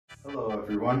Hello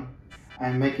everyone.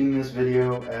 I'm making this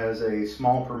video as a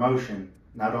small promotion,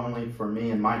 not only for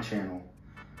me and my channel,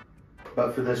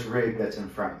 but for this rig that's in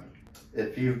front of me.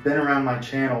 If you've been around my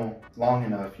channel long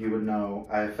enough, you would know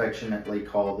I affectionately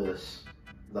call this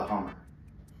the Hummer.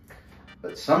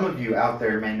 But some of you out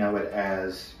there may know it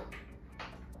as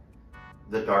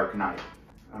the Dark Knight.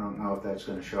 I don't know if that's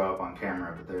going to show up on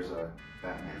camera, but there's a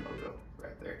Batman logo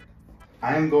right there.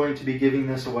 I am going to be giving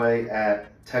this away at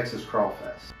Texas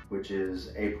Crawlfest, which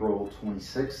is April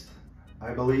 26th,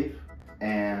 I believe.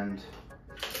 And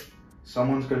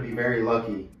someone's going to be very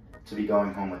lucky to be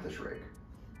going home with this rig.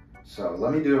 So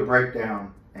let me do a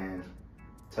breakdown and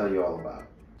tell you all about it.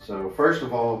 So first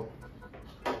of all,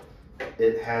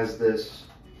 it has this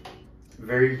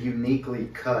very uniquely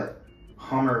cut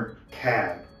Hummer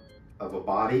cab of a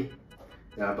body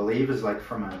that I believe is like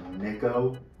from a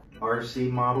Nico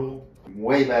RC model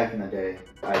way back in the day.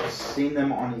 I've seen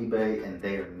them on eBay and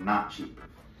they are not cheap.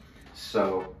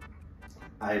 So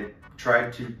I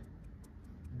tried to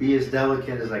be as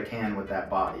delicate as I can with that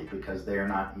body because they are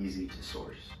not easy to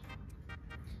source.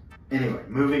 Anyway,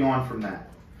 moving on from that.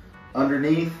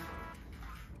 Underneath,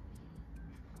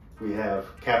 we have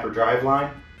capper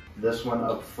driveline. This one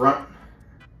up front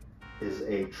is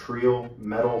a Trio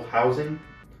metal housing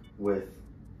with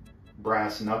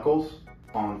brass knuckles.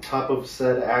 On top of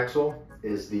said axle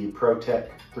is the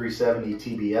ProTech 370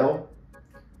 TBL.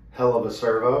 Hell of a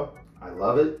servo, I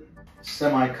love it.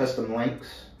 Semi-custom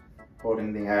links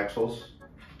holding the axles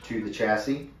to the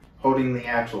chassis. Holding the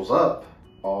axles up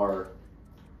are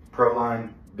Proline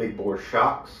big bore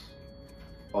shocks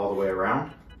all the way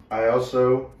around. I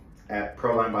also, at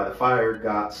Proline by the Fire,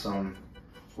 got some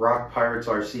Rock Pirates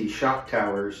RC shock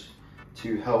towers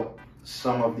to help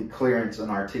some of the clearance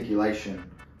and articulation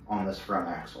on this front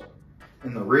axle.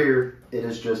 In the rear, it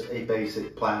is just a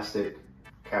basic plastic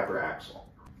capper axle.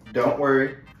 Don't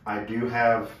worry, I do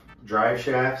have drive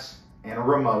shafts and a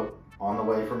remote on the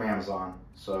way from Amazon,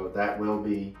 so that will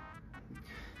be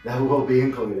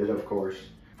included, of course.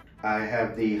 I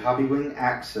have the Hobbywing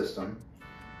Axe system,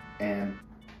 and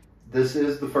this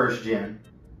is the first gen,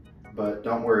 but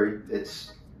don't worry,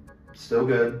 it's still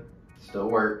good, still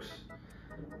works.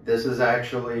 This is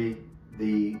actually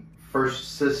the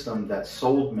first system that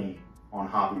sold me on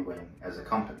Hobbywing as a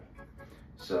company.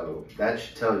 So that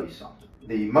should tell you something.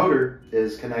 The motor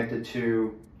is connected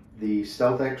to the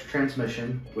StealthX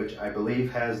transmission, which I believe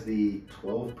has the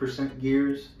 12%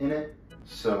 gears in it.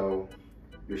 So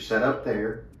you're set up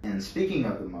there. And speaking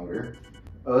of the motor,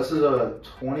 this is a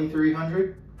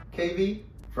 2300 kV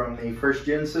from the first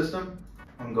gen system.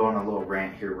 I'm going a little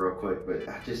rant here real quick, but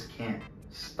I just can't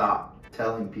stop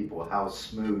telling people how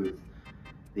smooth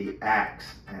the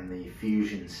Axe and the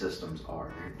Fusion systems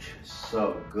are. They're just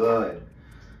so good.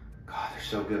 God, they're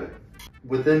so good.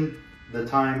 Within the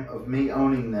time of me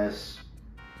owning this,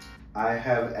 I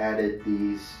have added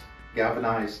these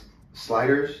galvanized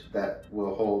sliders that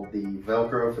will hold the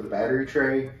Velcro for the battery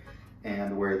tray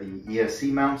and where the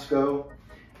ESC mounts go.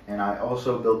 And I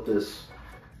also built this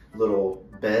little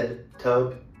bed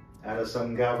tub out of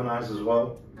some galvanized as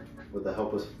well with the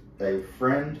help of a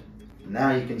friend.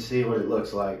 Now you can see what it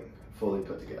looks like fully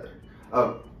put together.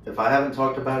 Oh, if I haven't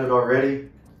talked about it already,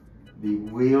 the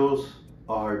wheels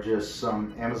are just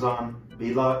some Amazon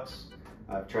beadlocks.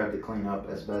 I've tried to clean up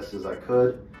as best as I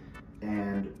could,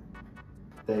 and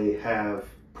they have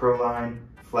Proline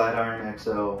Flatiron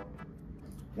XL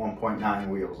 1.9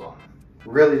 wheels on them.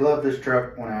 Really love this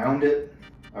truck when I owned it.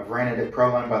 I've ran it at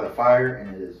Proline by the Fire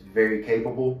and it is very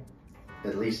capable,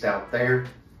 at least out there.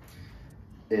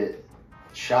 It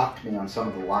shocked me on some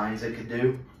of the lines it could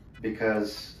do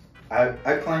because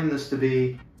I claim this to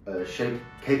be a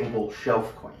capable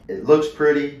shelf queen. It looks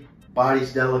pretty,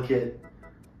 body's delicate,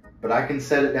 but I can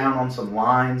set it down on some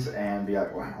lines and be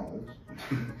like, wow.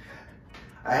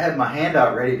 I had my hand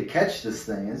out ready to catch this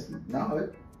thing.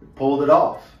 It pulled it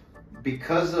off.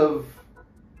 Because of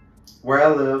where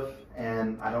I live,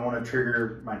 and I don't want to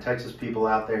trigger my Texas people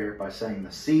out there by saying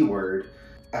the C word,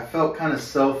 I felt kind of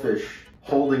selfish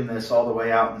holding this all the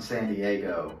way out in San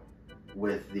Diego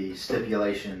with the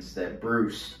stipulations that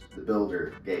Bruce, the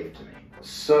builder, gave to me.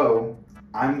 So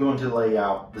I'm going to lay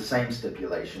out the same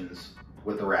stipulations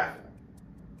with the raffle.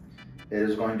 It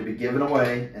is going to be given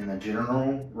away in the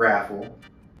general raffle.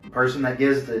 The person that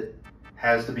gets it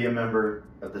has to be a member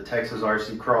of the Texas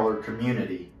RC Crawler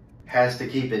community, has to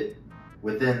keep it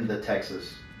within the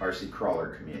Texas RC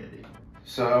Crawler community.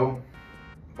 So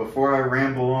before I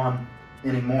ramble on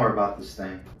any more about this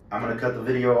thing, I'm gonna cut the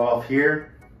video off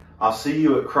here. I'll see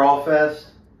you at Crawlfest,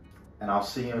 and I'll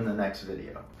see you in the next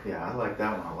video. Yeah, I like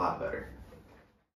that one a lot better.